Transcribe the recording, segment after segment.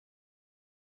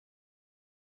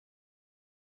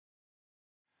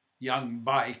Young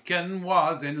Beichan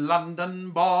was in London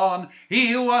born,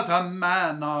 he was a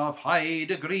man of high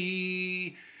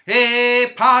degree. He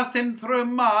passed him through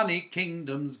many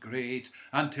kingdoms great,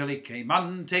 until he came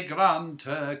unto grand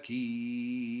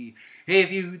Turkey. He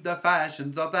viewed the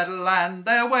fashions of that land,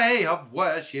 their way of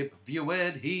worship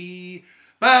viewed he.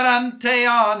 But unto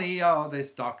any of their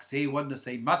stocks he wouldn't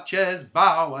say much as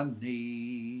bow a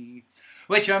knee,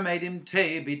 which made him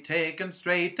to be taken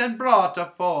straight and brought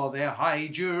afore their high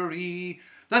jury.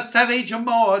 The savage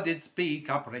more did speak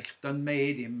upright and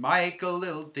made him Michael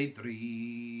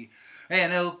ilty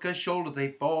In ilka shoulder they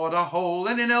bored a hole,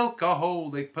 and in ilka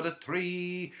hole they put a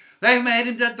tree. They made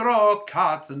him to draw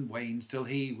carts and wains till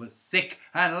he was sick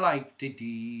and like to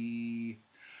die.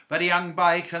 But young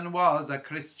Beichan was a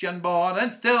Christian born,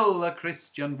 and still a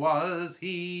Christian was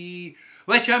he,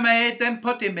 which made them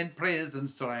put him in prison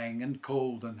strang, and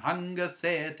cold and hunger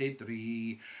set he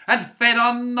dree, and fed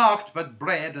on naught but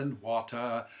bread and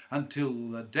water,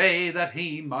 until the day that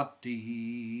he might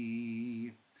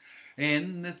die.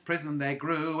 In this prison there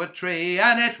grew a tree,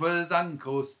 and it was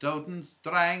unco stout and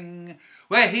strang,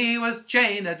 where he was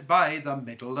chained by the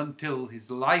middle, until his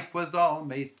life was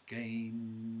almost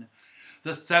gane.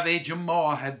 The savage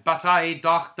Moor had but a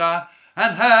doctor,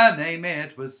 and her name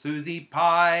it was Susan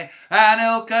Pye, and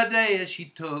ilka day as she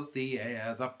took the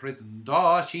air, the prison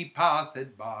door she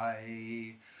passed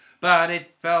by. But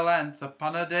it fell ance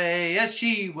upon a day, as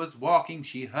she was walking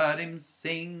she heard him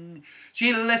sing.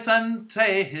 She listened to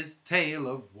his tale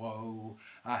of woe,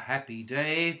 a happy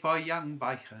day for young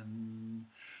Beichan.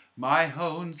 My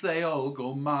hounds they all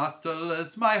go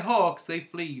masterless, my hawks they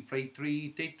flee frae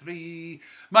tree to tree.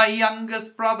 My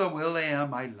youngest brother will heir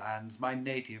my lands, my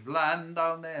native land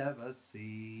I'll never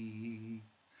see.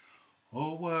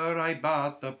 Oh, were I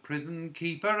but the prison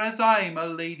keeper, as I'm a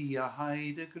lady of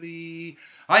high degree,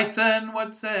 I soon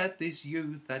would set this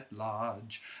youth at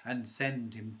large, and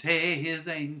send him to his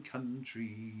ain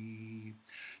country.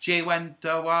 She went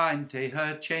awa into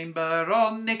her chamber,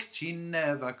 all night she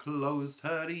never closed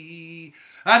her ee,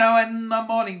 and when the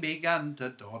morning began to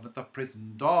dawn, at the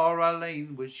prison door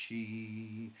alone was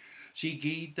she. She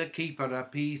gied the keeper a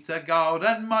piece of gold,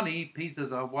 and money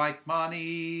pieces of white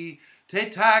money, to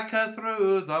take her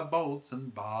through the bolts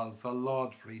and bars, the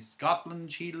Lord free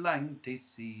Scotland she longed to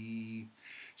see.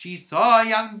 She saw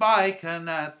young Beichan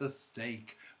at the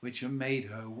stake, which made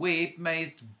her weep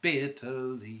most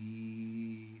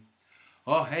bitterly.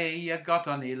 Oh, hey, you got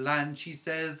any land, she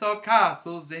says, or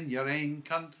castles in your ain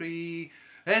country?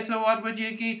 What would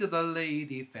ye gie to the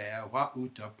lady fair, wha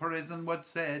out of prison would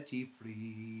set ye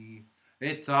free?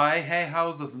 It's I hae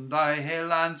houses and I hae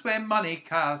lands, where money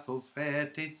castles fair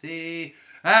to see,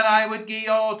 and I would gie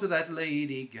all to that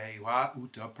lady gay, wha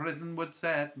out of prison would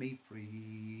set me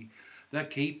free. The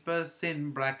keeper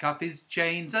sin brak off his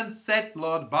chains, and set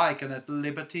Lord Beichan at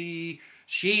liberty.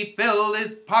 She filled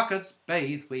his pockets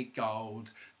baith wi'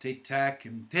 gold, to take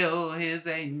him till his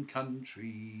ain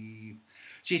country.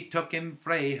 She took him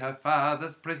frae her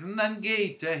father's prison, and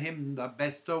gied to him the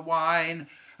best of wine,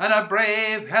 and a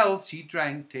brave health she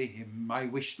drank to him. I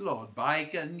wish, Lord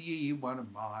Beichan, ye were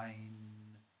mine.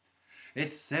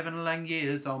 It's 7 long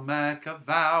years I'll make a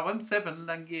vow, and 7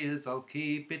 long years I'll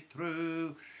keep it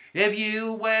true. If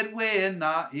you'll wed wi'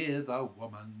 na ither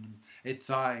woman, it's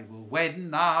I will wed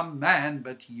na man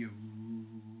but you.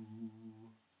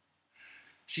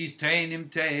 She's ta'en him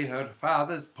to her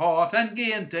father's port, and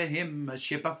gi'en to him a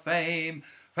ship of fame.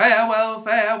 Farewell,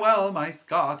 farewell, my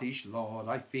Scottish lord,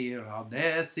 I fear I'll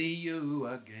ne'er see you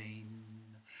again.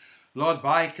 Lord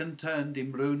Beichan turned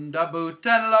him round about,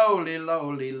 and lowly,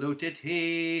 lowly looted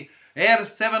he. Ere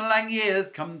 7 long years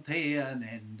come to an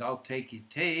end, I'll take ye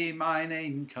to mine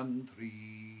ain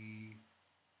country.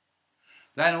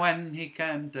 Then when he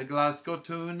came to Glasgow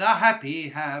town, a happy,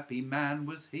 happy man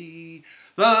was he.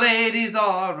 The ladies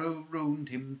all around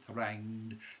him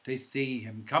thronged, to see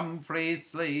him come frae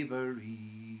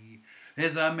slavery.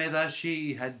 His mither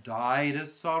she had died of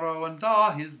sorrow, and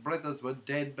all his brothers were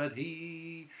dead but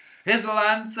he. His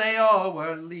lands they all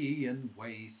were lee and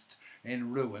waste,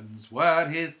 in ruins were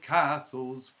his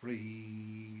castles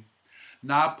free.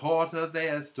 Na porter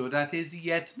there stood at his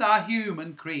yet, na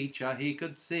human creature he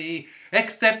could see,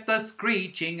 except the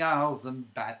screeching owls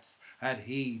and bats had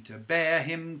he to bear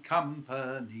him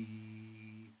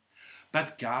company.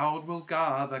 But gowd will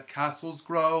gar the castles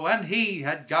grow, and he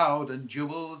had gowd and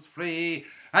jewels free,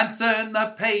 and soon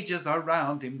the pages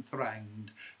around him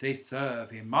thronged, to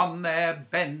serve him on their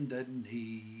bended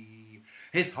knee.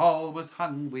 His hall was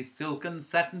hung with silk and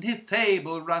satin, his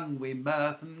table rung with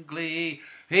mirth and glee.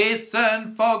 He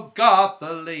soon forgot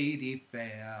the lady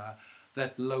fair,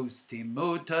 that loosed him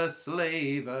out of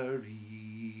slavery.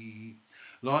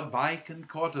 Lord Beichan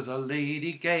courted a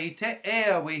lady gay to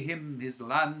heir wi' him his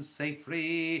land sae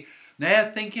free,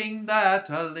 ne'er thinking that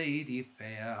a lady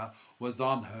fair was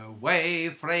on her way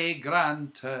frae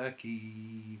grand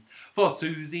Turkey. For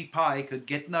Susie Pye could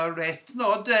get no rest,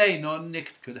 nor day nor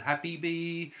nicht could happy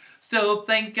be, still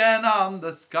thinking on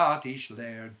the Scottish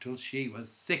laird till she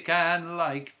was sick and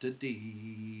like to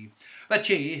die. But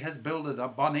she has builded a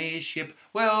bonny ship,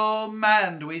 well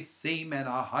manned with seamen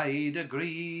a high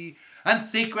degree, and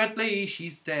secretly she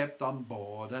stepped on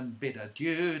board and bid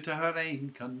adieu to her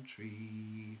ain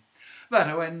country.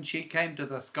 But when she came to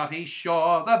the Scottish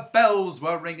shore, the bells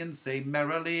were ringing sae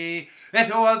merrily.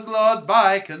 It was Lord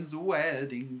Beichan's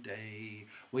wedding day,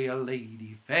 wi' a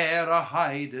lady fair a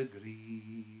high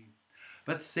degree.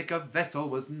 But sic a vessel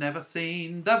was never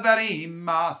seen, the very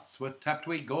masts were tapped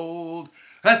wi' gold,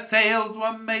 her sails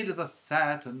were made of the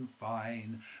satin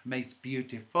fine, maist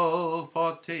beautiful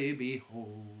for to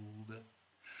behold.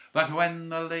 But when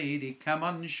the lady came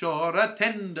on shore,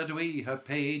 attended wi' her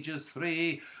pages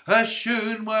three, her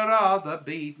shoon were of the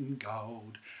beaten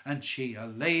gold, and she a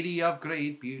lady of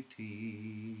great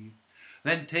beauty.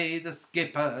 Then to the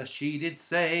skipper she did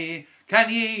say, "Can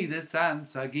ye this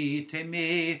answer gie to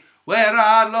me? Where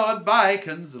are Lord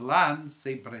Beichan's land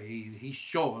sae brave? He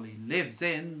surely lives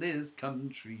in this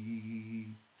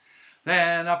country."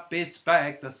 Then up he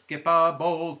spake the skipper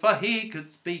bold, for he could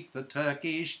speak the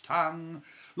Turkish tongue.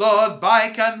 "Lord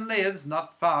Beichan lives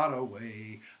not far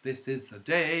away, this is the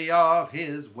day of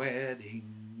his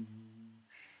wedding.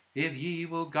 If ye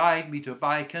will guide me to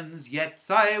Beichan's yet,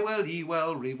 I will ye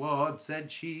well reward,"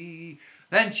 said she.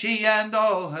 Then she and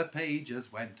all her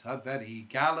pages went, a very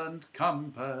gallant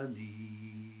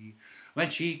company. When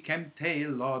she came to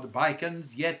Lord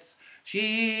Beichan's yet,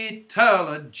 she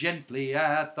tirled gently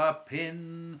at the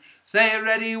pin, sae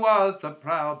ready was the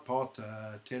proud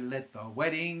porter to let the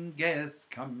wedding guests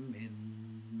come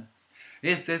in.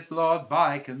 "Is this Lord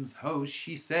Beichan's house,"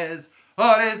 she says,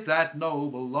 "or is that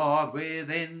noble lord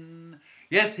within?"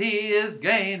 "Yes, he is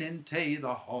gane into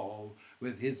the hall,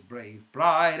 with his brave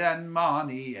bride and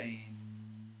mony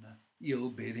ane.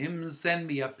 You'll bid him send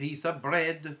me a piece of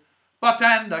bread, but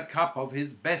and a cup of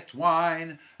his best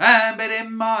wine, and bid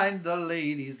him mind the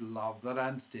lady's love that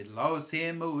anstead loves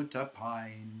him out a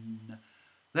pine."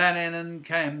 Then in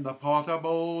came the porter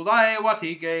bold, I what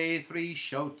he gave 3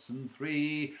 shouts and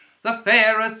 3, "The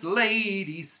fairest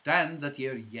lady stands at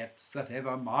your yets that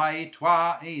ever my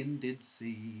twain did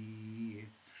see."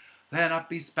 Then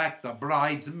up he spak the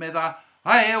bride's mither,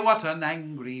 aye what an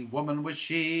angry woman was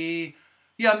she.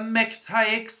 "Ye micht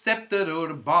hae accepted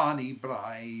our bonny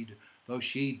bride, though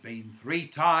she'd been 3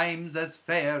 times as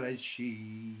fair as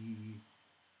she.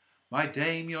 My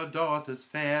dame, your daughter's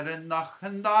fair enough,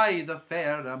 and I the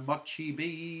fairer much she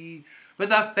be, but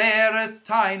the fairest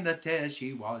time that e'er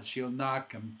she was, she'll not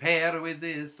compare with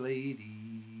this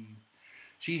lady.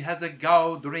 She has a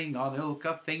gold ring on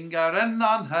ilka finger, and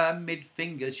on her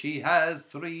mid-finger she has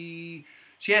 3.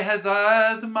 She has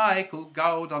as michael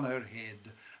gold on her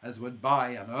head, as would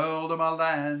buy an earldom of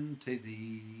land to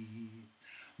thee.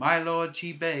 My lord,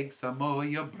 she begs some more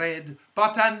your bread,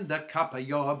 but and a cup of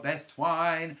your best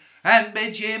wine, and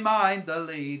bids ye mind the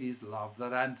lady's love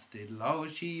that anstead low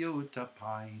she out a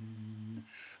pine."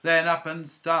 Then up and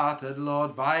started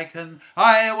Lord Beichan,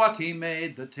 aye what he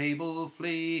made the table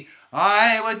flee.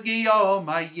 "I would gie all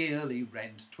my yearly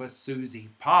rent, 'twas Susie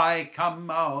Pye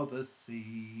come o' the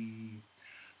sea."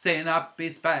 Sin up he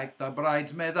spak the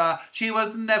bride's mither, she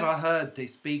was never heard to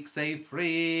speak sae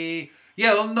free.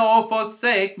 "Ye'll no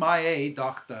forsake my ae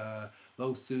dochter,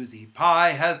 though Susie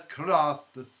Pye has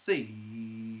crossed the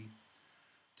sea."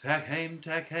 Take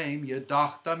hame, your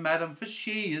dochter, madam, for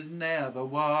she is ne'er the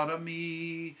war o'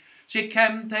 me. She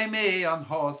came to me on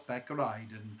horseback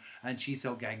riding, and she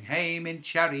shall gang hame in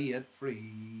chariot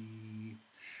free.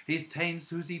 He's ta'en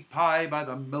Susie Pye by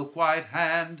the milk-white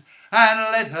hand, and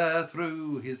led her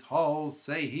through his hall,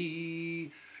 say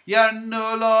he. "You're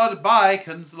no Lord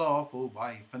Beichan's lawful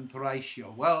wife, and thrice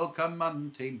you're welcome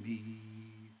unto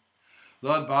me."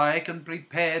 Lord Beichan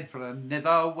prepared for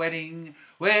another wedding,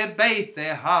 where baith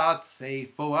their hearts say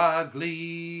full of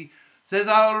glee. Says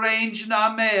I'll range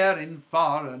na mair in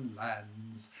foreign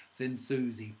lands, since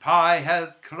Susie Pye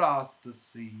has crossed the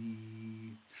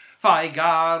sea.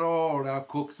 Faigar o'er our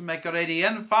cooks make ready,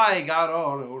 and faigar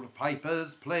o'er our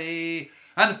pipers play,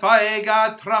 and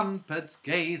faigar trumpets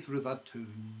gay through the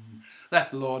tune,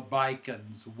 that Lord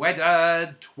Beichan's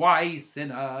wedded twice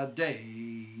in a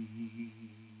day.